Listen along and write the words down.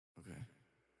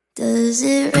Does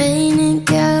it rain in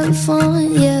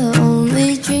California?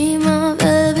 Only dream I've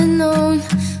ever known.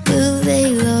 Will they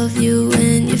love you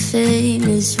when you're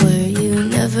famous, where you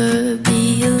never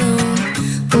be alone?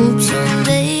 Hope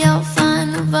someday I'll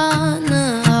find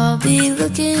Nirvana. I'll be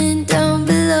looking down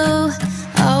below.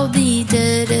 I'll be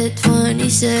dead at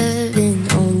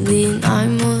 27, only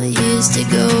 9 more years to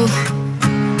go.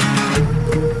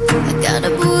 I got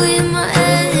a bully in my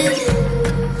head,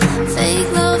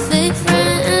 fake love, fake friends.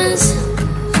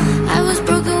 I was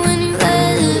broken when you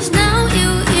left, now you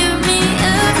hear me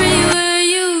everywhere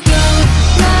you go.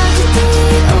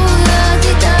 La-di-dee, oh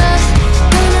la-di-da,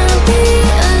 gonna be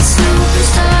a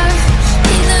superstar,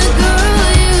 be the girl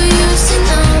you used to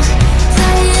know,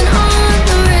 playing on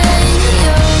the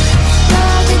radio.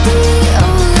 La-di-dee,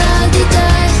 oh la-di-da,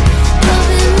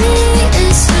 loving me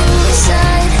is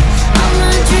suicide. I'm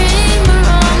a dreamer,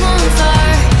 I'm on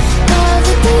fire.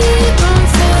 La-di-dee, run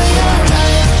for your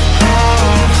life.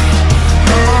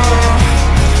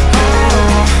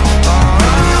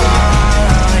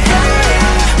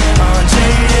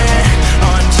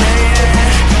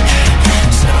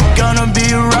 I'm gonna be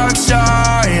a rock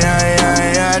star,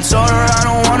 yeah. Told her I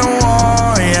don't want a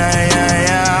war,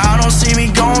 yeah. I don't see me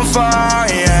going far,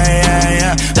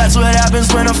 yeah. That's what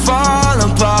happens when I fall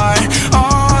apart.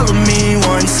 All of me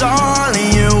wants all of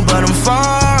you, but I'm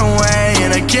far away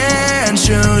and I can't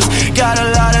choose. Got a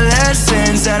lot of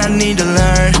lessons that I need to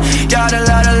learn. Got a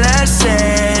lot of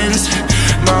lessons.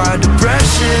 My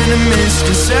depression and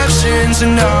misconceptions,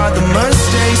 and all the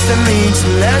mistakes that lead to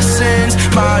lessons.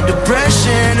 My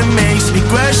depression, it makes me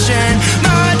question.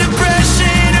 My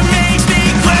depression, it makes me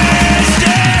question.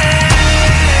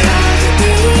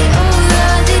 La-di-dee, oh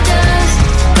la-di-da,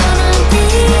 gonna be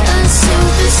a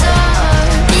superstar,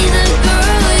 be the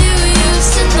girl you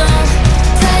used to know,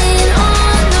 playing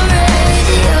on the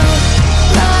radio.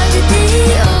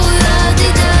 La-di-dee, oh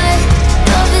la-di-da,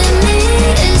 loving me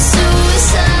is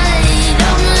suicide.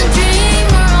 I'm a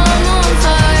dreamer, I'm on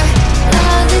fire.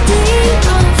 La-di-dee,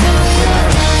 run for your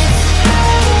life.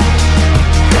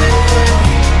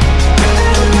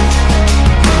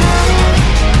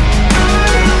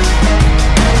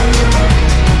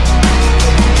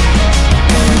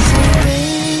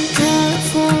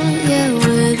 California,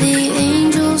 where the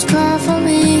angels cry for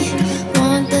me.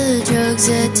 Want the drugs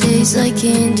that taste like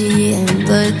candy and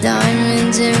put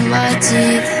diamonds in my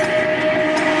teeth.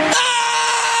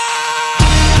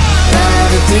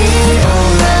 La-di-dee, oh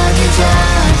la-di-da,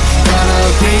 gonna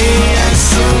be a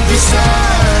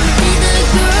superstar, be the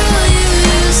girl you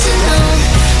used to know,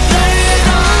 play it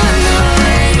on the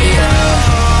radio.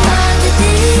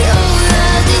 La-di-dee, oh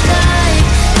la-di-da,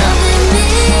 loving me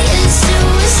is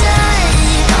suicide.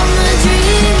 I'm a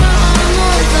dreamer, I'm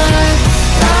on fire.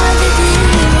 La-di-dee,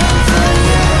 run for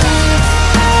your life.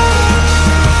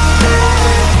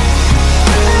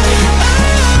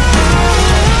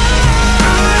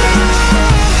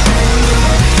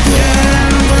 Yeah,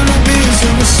 I'm gonna be a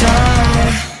superstar.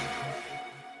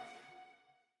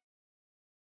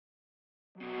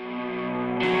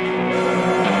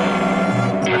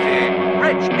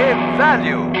 Rich in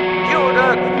value.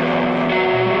 Jordan.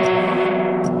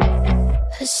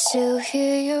 I still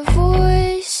hear your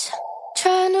voice,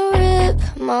 trying to rip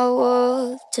my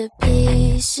world to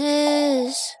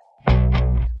pieces.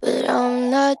 But I'm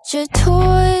not your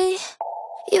toy,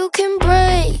 you can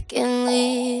break and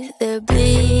leave there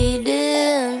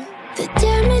bleeding. The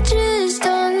damage is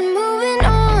done, moving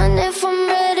on if I'm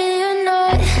ready or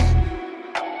not.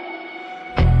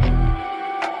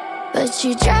 But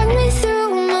you drag me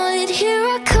through mud, here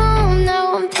I come,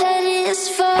 now I'm petty as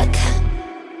fuck.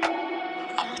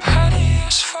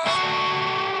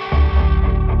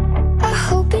 I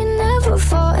hope you never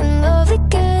fall in love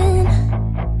again.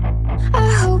 I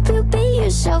hope you be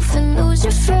yourself and lose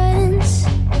your friends.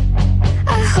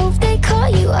 I hope they call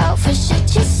you out for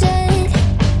shit you said.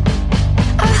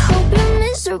 I hope you're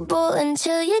miserable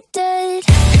until you're dead.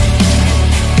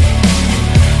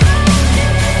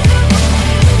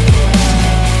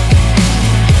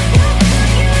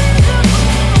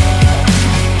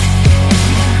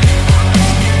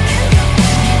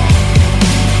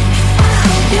 I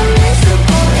hope you're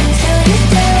miserable until you're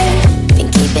dead. Been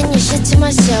keeping your shit to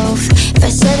myself. If I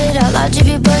said it out loud, you'd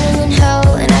be burning in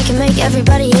hell. And I can make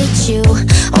everybody hate you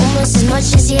almost as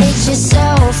much as you hate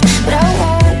yourself. But I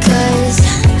won't, cause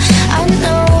I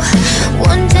know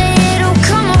one day it'll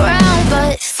come around.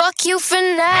 But fuck you for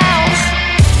now.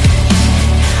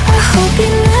 I hope you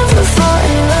never fall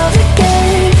in love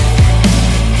again.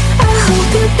 I hope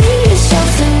you be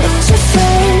yourself and lose your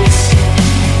friends.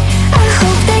 I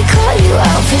hope they call you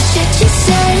out for shit you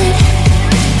said.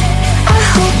 I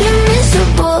hope you're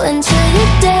miserable miserable until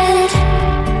you're dead.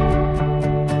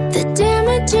 The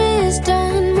damage is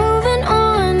done, moving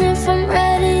on if I'm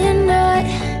ready or not.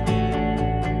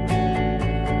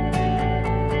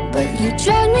 But you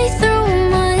dragged me through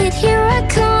mud, here I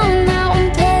come, now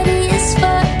I'm petty as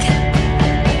fuck.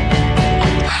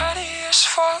 Petty as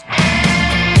fuck.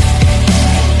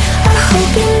 I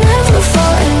hope you never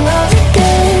fall in love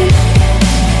again.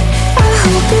 I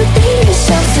hope you beat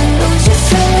yourself and lose your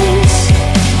friends.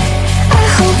 I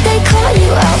hope they call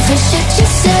you out for shit you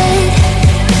said.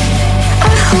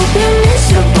 I hope you're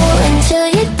miserable until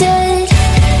you're dead.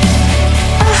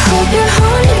 I hope you're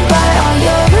haunted by all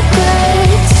your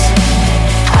regrets.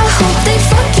 I hope they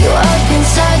fuck you up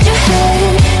inside your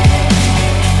head.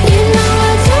 You know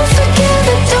I don't forgive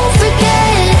and don't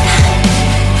forget.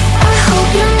 I hope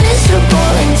you're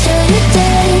miserable until you're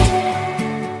dead.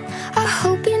 I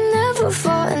hope you never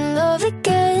fall in love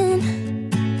again.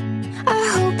 I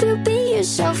hope you beat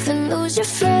yourself and lose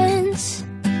your friends.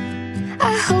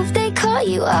 I hope they call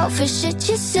you out for shit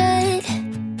you said.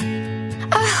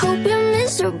 I hope you're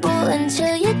miserable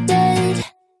until you're dead.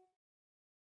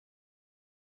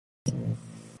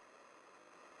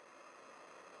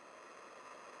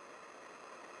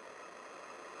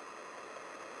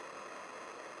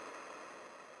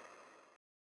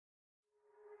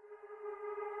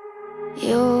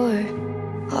 You're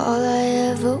all I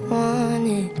ever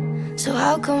wanted, so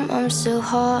how come I'm still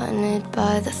haunted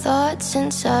by the thoughts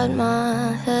inside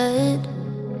my head?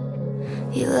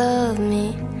 You love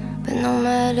me, but no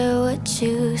matter what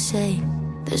you say,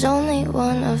 there's only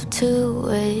one of two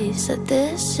ways that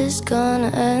this is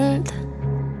gonna end.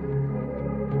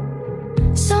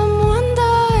 Someone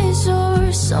dies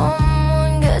or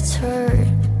someone gets hurt,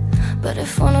 but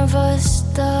if one of us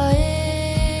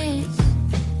dies,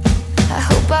 I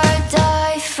hope I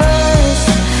die first,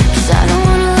 'cause I don't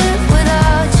wanna live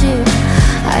without you.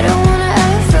 I don't wanna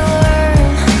ever learn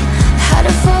how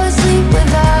to fall asleep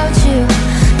without you.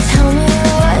 Tell me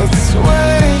what's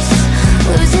worse,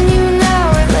 losing you an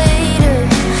hour later.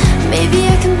 Maybe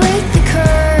I can break the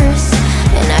curse,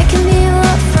 and I can be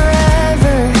loved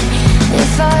forever.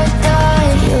 If I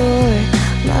die, you're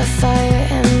my fire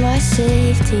and my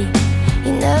safety.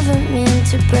 You never mean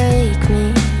to break me,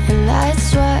 and that's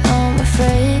why I'm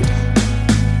afraid.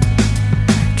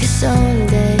 'Cause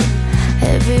someday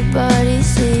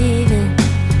everybody's leaving.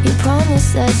 You promise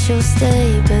that you'll stay,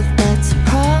 but that's a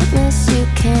promise you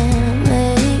can't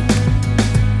make.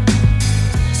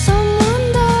 Someone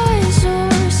dies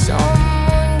or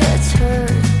someone gets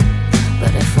hurt,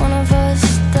 but if one of us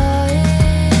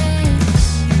dies,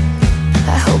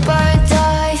 I hope I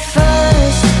die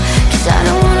first, 'cause I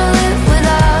don't wanna live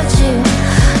without you.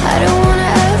 I don't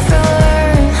wanna ever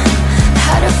learn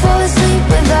how to fall asleep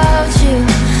without you.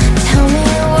 Tell me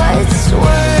what's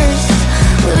worse,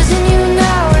 losing you an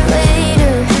hour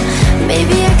later.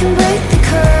 Maybe I can break the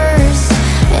curse,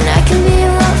 and I can be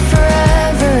loved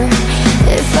forever.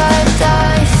 If I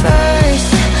die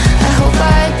first, I hope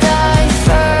I die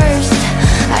first.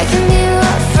 I can be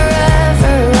loved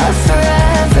forever, loved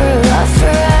forever, loved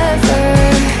forever.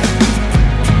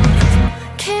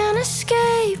 Can't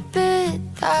escape it,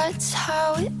 that's how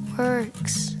it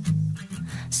works.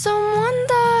 Someone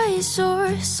dies or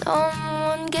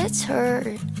someone gets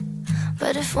hurt,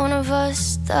 but if one of us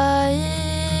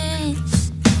dies,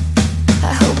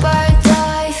 I hope I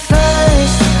die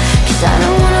first, 'cause I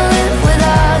don't wanna live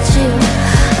without you.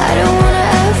 I don't wanna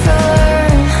ever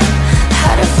learn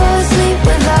how to fall asleep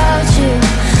without you.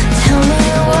 Tell me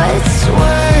what's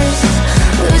worse,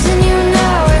 losing you an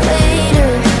hour later.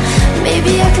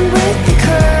 Maybe I can break the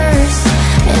curse,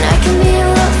 and I can be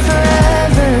loved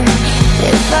forever.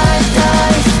 If I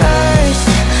die first,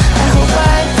 I hope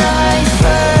I die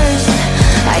first.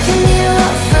 I can be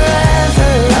loved forever,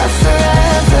 loved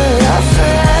forever, loved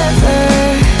forever.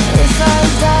 If I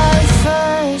die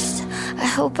first, I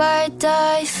hope I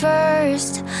die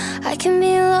first. I can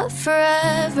be loved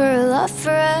forever, loved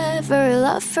forever,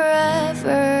 loved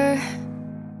forever.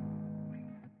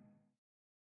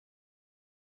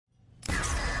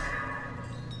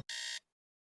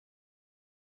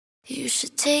 You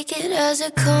should take it as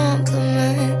a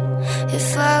compliment. If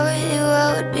I were you, I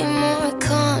would be more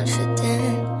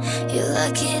confident. You're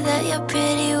lucky that you're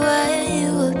pretty, why are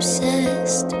you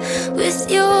obsessed with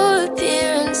your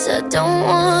appearance? I don't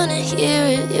wanna hear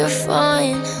it, you're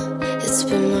fine. It's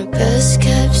been my best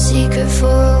kept secret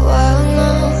for a while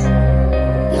now.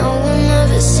 No one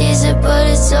ever sees it, but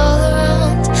it's all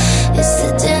around. It's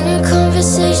the dinner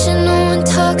conversation no one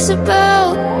talks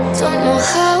about. Don't know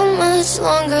how much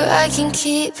longer I can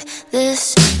keep this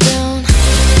down.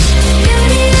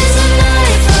 Beauty is a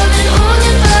knife, I've been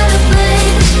holding by the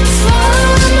blade.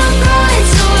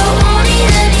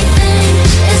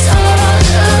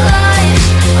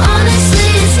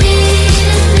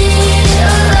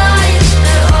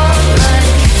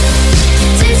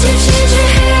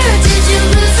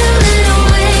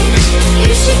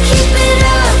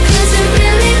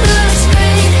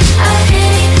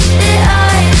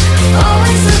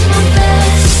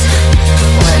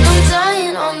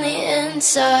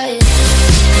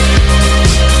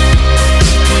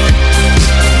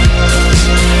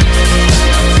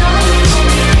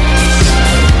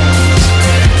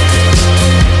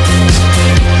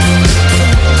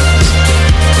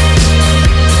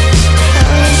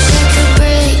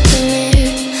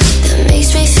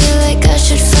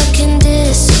 should fucking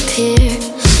disappear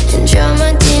and drown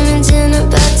my demons in a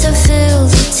bathtub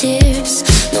filled with tears.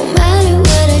 No matter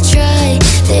what I try,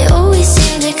 they always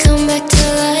seem to come back to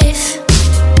life.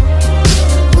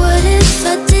 What if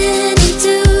I didn't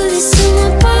do this to my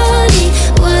body?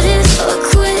 What if I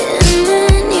quit and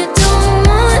then you don't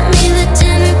want me? The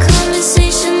dinner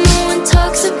conversation no one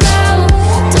talks about.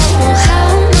 Don't know how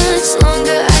much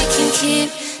longer I can keep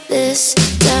this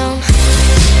down.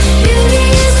 Beauty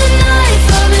is a knife,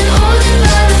 I've been holding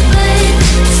by the blade.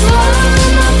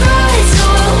 Swallowing my pride, so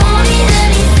I won't eat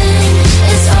anything.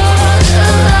 It's all a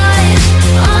lie.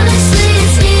 Honestly,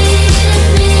 it's eating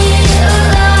me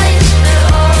alive. They're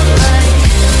all like,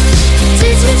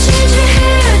 did you change your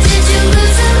hair? Did you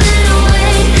lose a little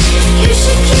weight? You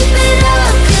should keep it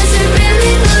up, cause it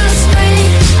really looks great.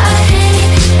 I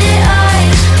hate it, I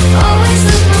always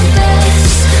look my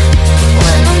best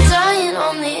when I'm dying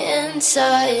on the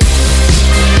inside.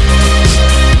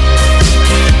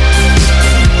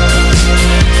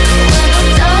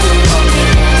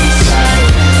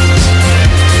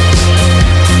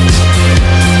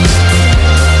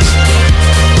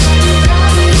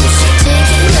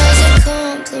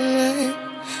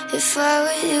 If I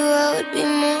were you, I would be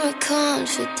more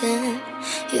confident.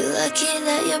 You're lucky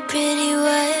that you're pretty,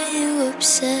 why are you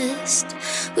obsessed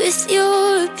with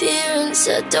your appearance?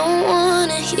 I don't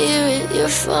wanna hear it, you're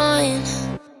fine.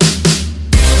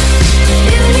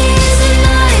 Beauty is a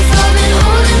knife, I've been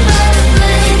holding by the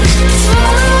blade.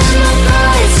 Swallowing my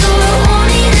pride, so I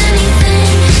won't eat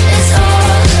anything. It's all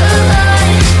a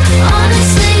lie.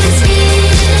 Honestly, it's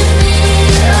eating me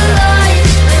alive.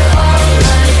 They're all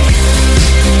like,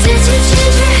 did you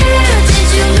change your hair? Did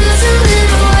you lose a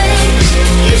little weight?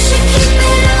 You should keep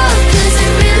it up, cause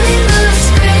it really looks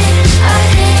great. I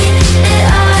hate it,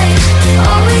 I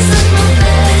always look my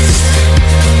best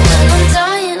when I'm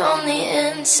dying on the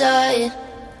inside.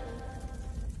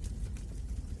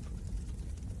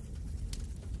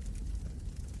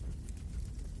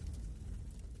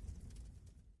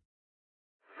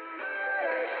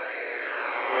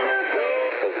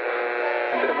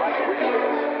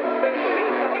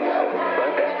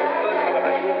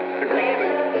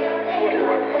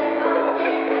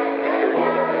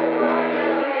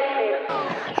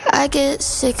 I get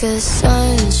sick of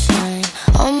sunshine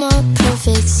on my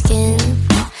perfect skin.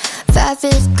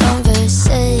 Vapid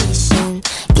conversation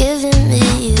giving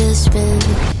me the spin.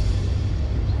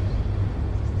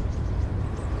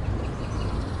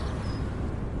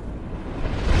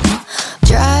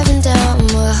 Driving down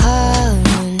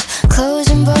Mulholland,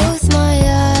 closing both my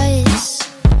eyes,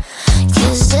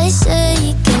 cause they say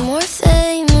you get more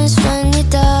famous when you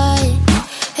die,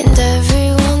 and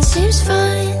everyone seems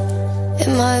fine.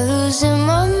 Am I losing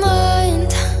my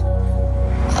mind?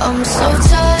 I'm so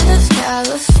tired of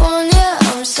California,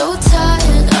 I'm so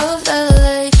tired of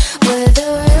LA, where the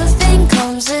real thing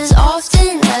comes as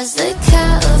often as the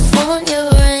California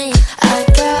rain. I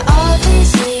got all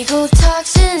these legal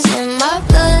toxins in my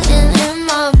blood and in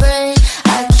my brain.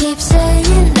 I keep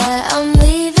saying that I'm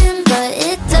leaving, but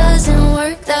it doesn't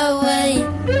work that way.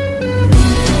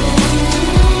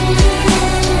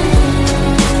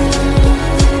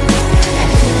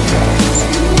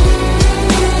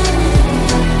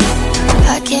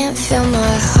 I can't feel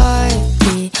my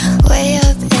heartbeat way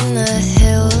up in the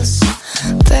hills,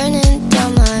 burning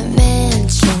down my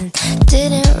mansion,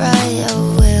 didn't write a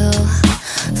will.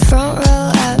 Front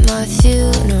row at my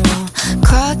funeral,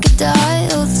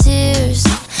 crocodile tears.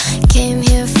 Came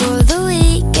here for the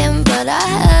weekend, but I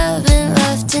haven't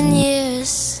left in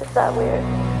years. Is that weird?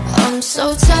 I'm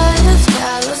so tired of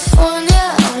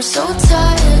California, I'm so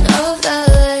tired of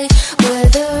LA, where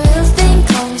the real thing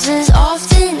comes as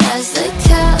often as the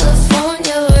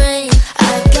California rain.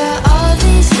 I got all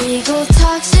these legal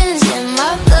toxins in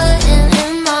my blood and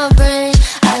in my brain.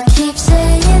 I keep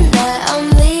saying that I'm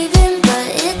leaving, but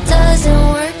it doesn't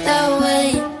work that way.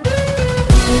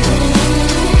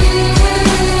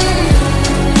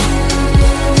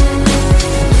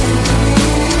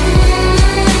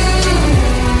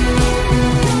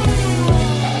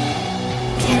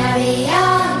 Can I be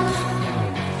young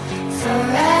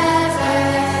forever?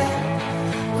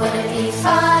 Would it be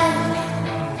fun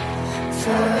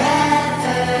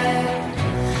forever?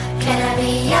 Can I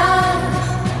be young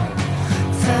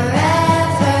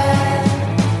forever?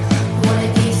 Would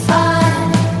it be fun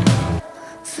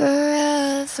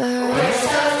forever? We're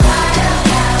so tired of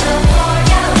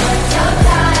California, we're so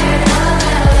tired of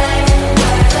LA,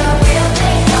 where the real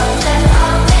thing comes as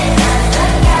often as the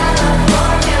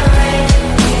California rain.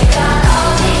 We got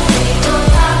all these legal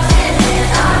toxins in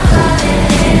our blood and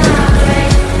in our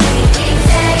brain. We keep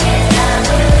saying that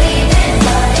we're leaving,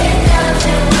 but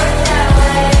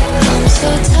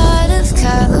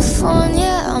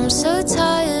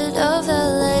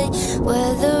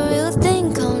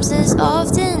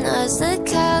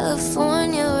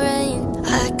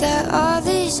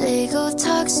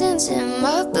toxins in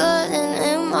my blood and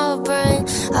in my brain.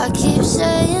 I keep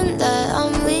saying that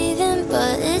I'm leaving,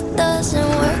 but it doesn't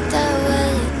work that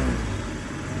way.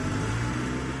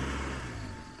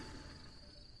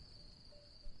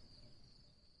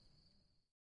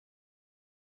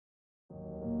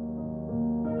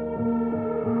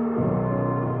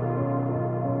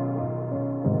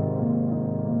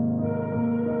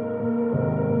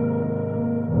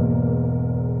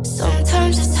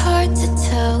 Sometimes it's hard to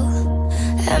tell.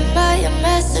 Am I a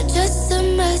mess or just a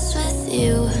mess with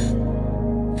you?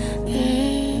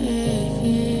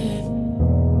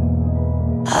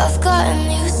 I've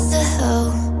gotten used to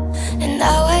hell, and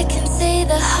now I can say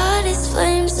the hottest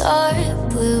flames are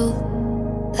blue,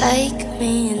 like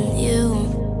me and you.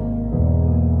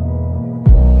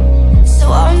 So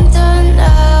I'm done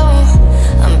now.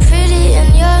 I'm pretty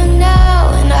and young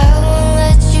now, and I won't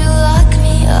let you lock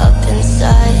me up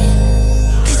inside.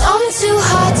 I'm too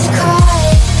hot to cry.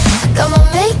 Got my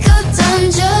makeup done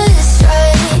just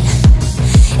right.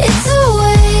 It's a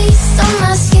waste of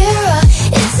mascara.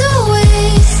 It's a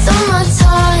waste of my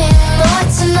time. Not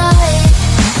tonight.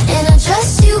 In a dress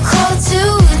you call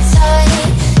too tight.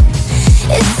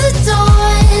 It's the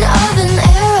dawn of an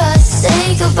era. Say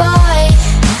goodbye,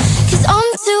 'cause I'm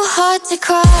too hot to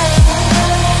cry.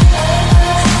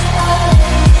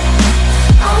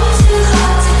 I'm too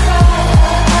hot to cry.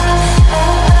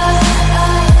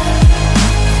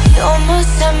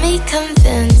 Almost had me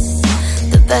convinced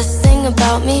the best thing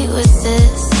about me was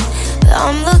this, but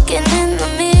I'm looking in the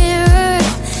mirror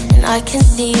and I can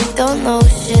see you don't know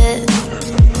shit.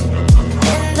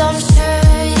 And I'm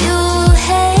sure you'll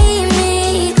hate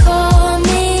me, call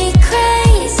me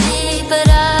crazy, but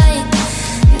I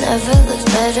never looked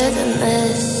better than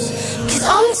this. 'Cause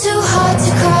I'm too hot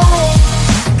to cry.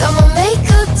 Got my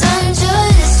makeup done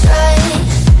just right.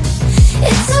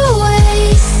 It's a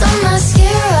waste of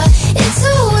mascara. It's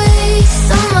a waste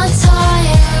of my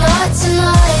time. Not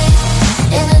tonight.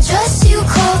 In a dress you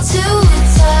call too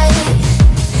tight.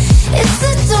 It's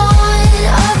the dawn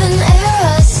of an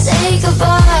era. Say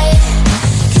goodbye,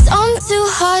 'cause I'm too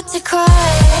hot to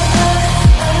cry.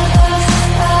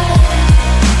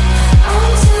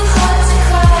 I'm too hot to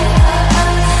cry.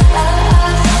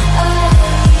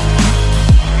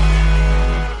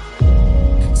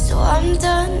 So I'm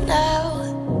done now.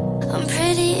 I'm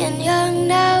pretty and young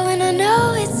now, and I know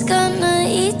it's gonna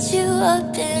eat you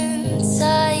up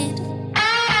inside.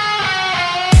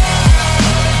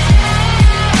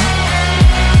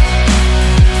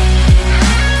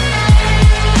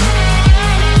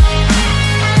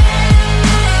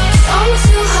 I'm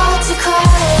too hot to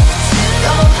cry.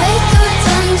 Got my makeup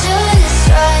done just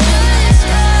right.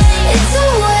 It's a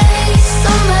waste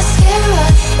of mascara.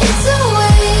 It's a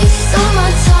waste of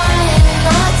my time.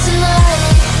 Not tonight.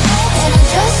 In a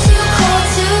dress you call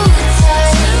too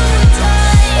tight.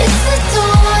 It's the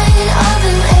dawn of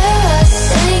an era.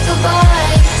 Say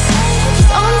goodbye,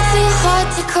 'cause I'm too hot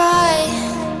to cry.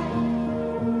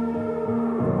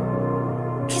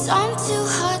 'Cause I'm too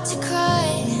hot to cry.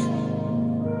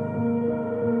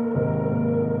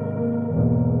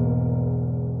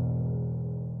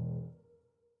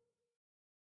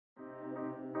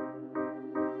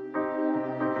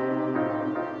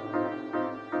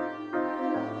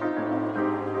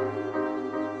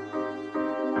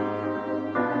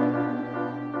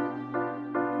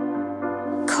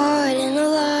 Caught in a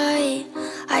lie,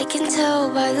 I can tell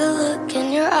by the look in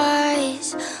your eyes.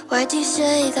 Why'd you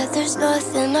say that there's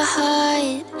nothing to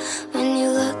hide when you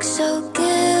look so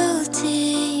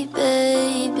guilty,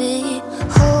 baby?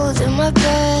 Holding my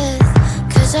breath,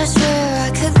 'cause I swear I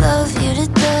could love you to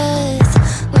death.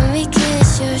 When we kiss,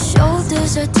 your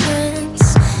shoulders are tense.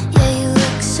 Yeah, you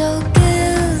look so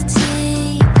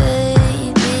guilty,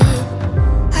 baby.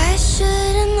 I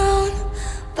should've known,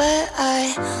 but I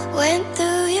went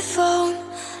through your phone.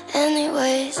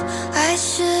 Anyways, I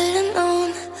should've known.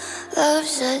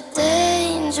 Love's a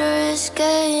dangerous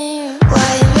game.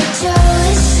 Why am I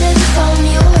jealous if I'm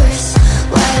yours?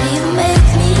 Why do you make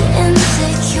me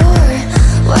insecure?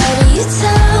 Why do you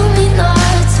tell me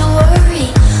not to worry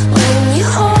when you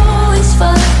always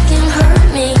fucking hurt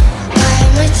me? Why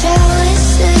am I jealous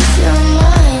if you're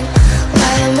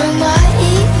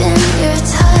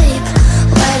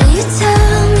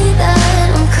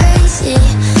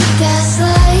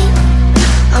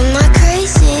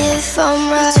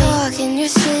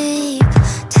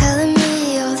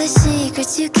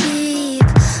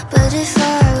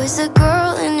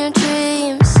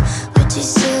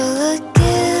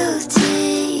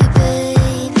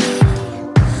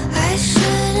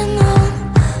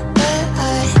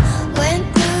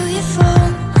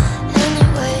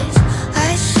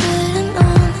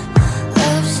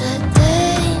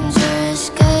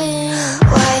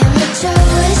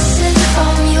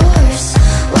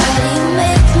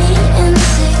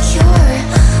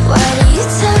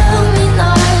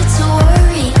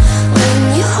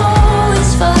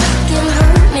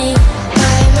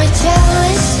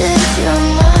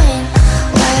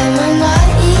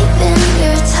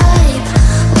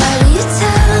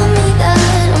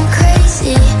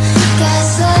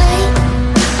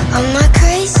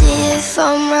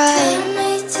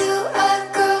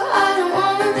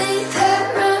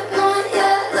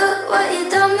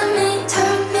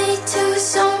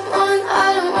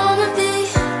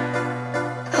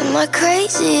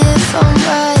if I'm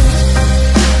right?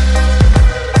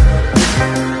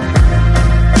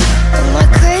 Am I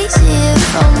crazy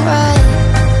if I'm right?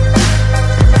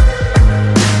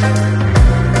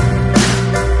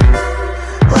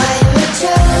 Why am I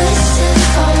jealous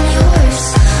if I'm yours?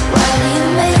 Why do you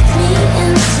make me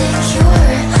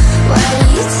insecure? Why do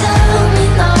you tell me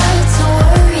not to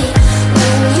worry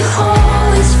when you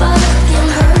always fucking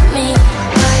hurt me?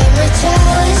 Why am I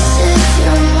jealous if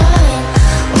you're mine?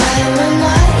 Why am I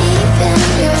not even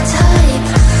your type?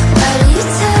 Why do you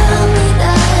tell me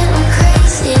that I'm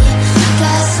crazy?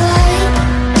 Gaslight.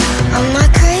 I'm not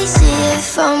crazy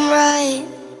if I'm right.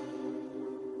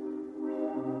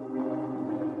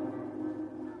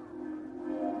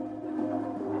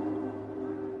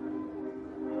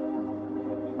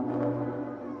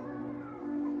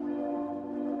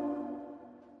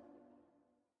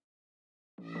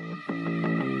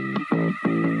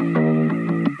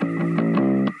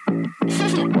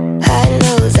 I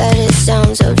know that it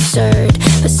sounds absurd,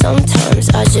 but sometimes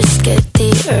I just get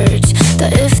the urge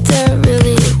that if there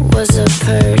really was a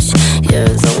purge, you're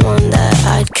the one that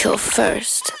I'd kill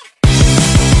first.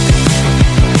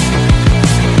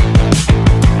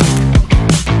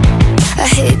 I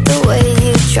hate the way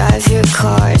you drive your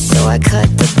car, so I cut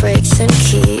the brakes and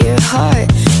key your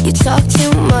heart. You talk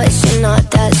too much, you're not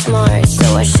that smart,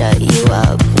 so I shut you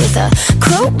up with a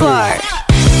crowbar.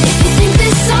 If you think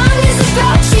this song is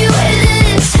about you, it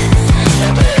is.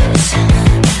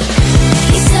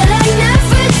 You said I'd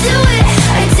never do it,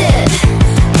 I did.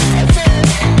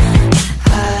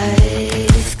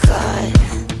 I've got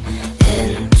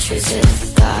intrusive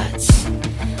thoughts.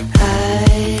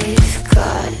 I've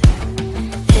got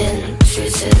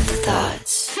intrusive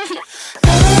thoughts.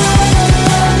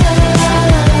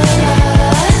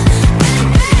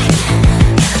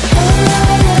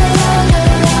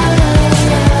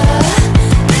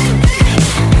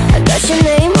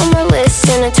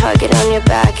 Target on your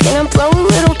back, and I'll blow a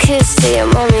little kiss to your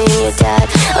mommy and your dad.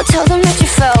 I'll tell them that you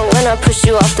fell when I pushed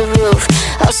you off the roof.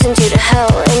 I'll send you to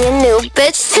hell and your new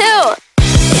bitch too.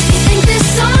 If you think this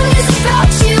song is about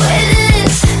you, it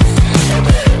is.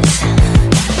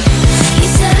 You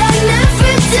said I'd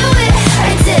never do it,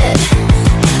 I did.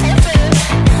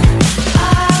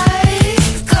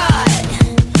 I've got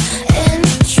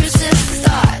intrusive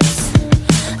thoughts.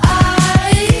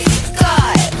 I've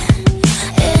got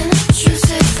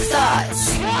intrusive thoughts.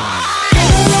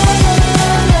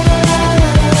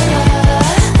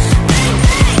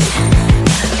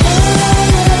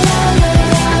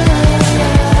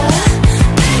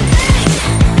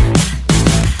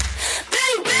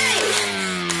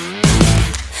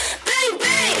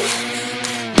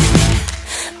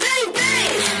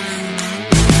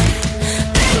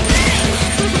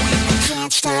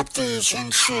 Can't stop these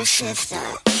intrusive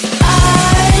thoughts.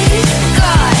 I've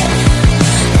got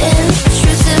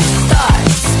intrusive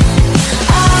thoughts.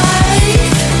 I've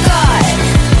got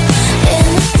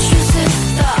intrusive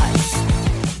thoughts.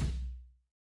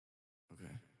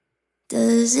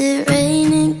 Does it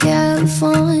rain in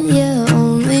California?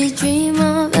 Only dream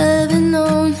I've ever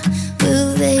known.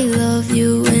 Will they love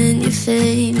you when you're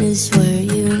famous, where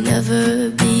you never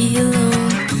be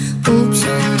alone? Hope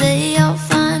someday I'll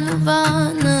find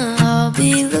Nirvana. I'll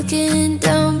be looking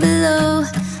down below.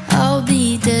 I'll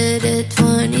be dead at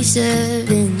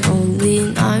 27,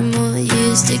 only 9 more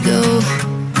years to go.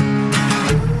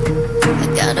 I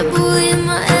got a bully in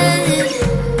my head,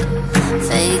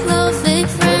 fake love, fake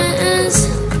friends.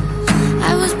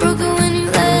 I was broken when you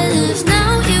left,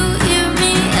 now you hear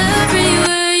me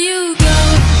everywhere you go.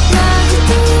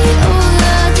 La-di-dee, oh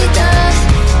la-di-da,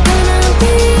 wanna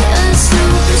be a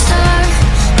superstar,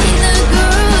 be the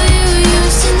girl you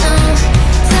used to know,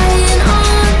 playing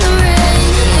on the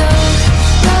radio.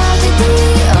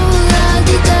 La-di-dee, oh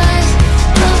la-di-da,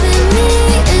 loving me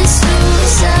is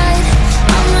suicide.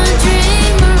 I'm a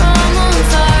dreamer, I'm on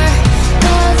fire.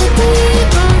 La-di-dee,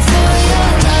 run for your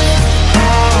life.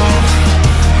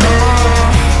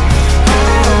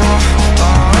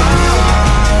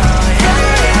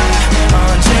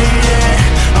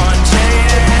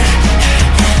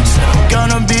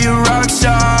 Gonna be a rock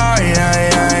star, yeah,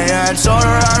 yeah, yeah. Told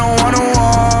her I don't want a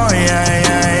war, yeah,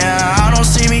 yeah, yeah. I don't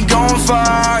see me going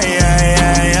far, yeah,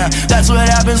 yeah, yeah. That's what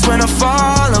happens when I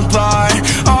fall apart.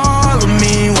 All of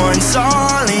me wants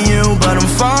all of you, but I'm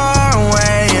far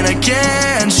away and I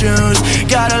can't choose.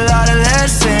 Got a lot of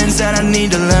lessons that I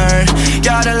need to learn.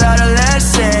 Got a lot of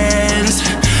lessons.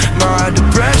 My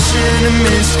depression and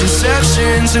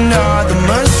misconceptions and all the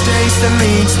mistakes that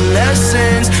lead to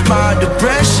lessons. My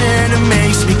depression, it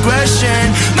makes me question.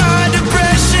 My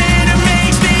depression, it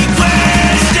makes me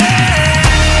question.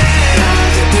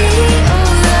 La-di-dee, oh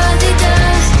la-di-da.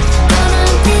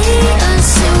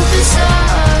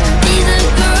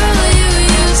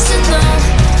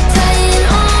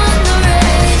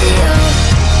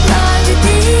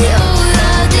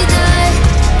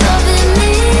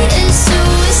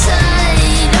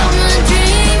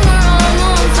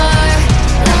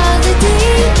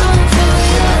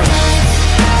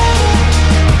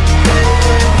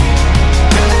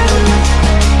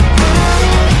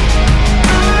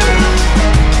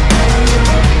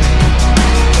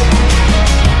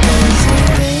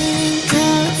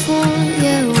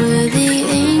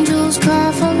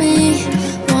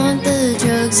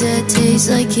 taste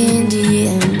like candy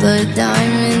and put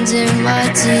diamonds in my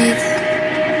teeth.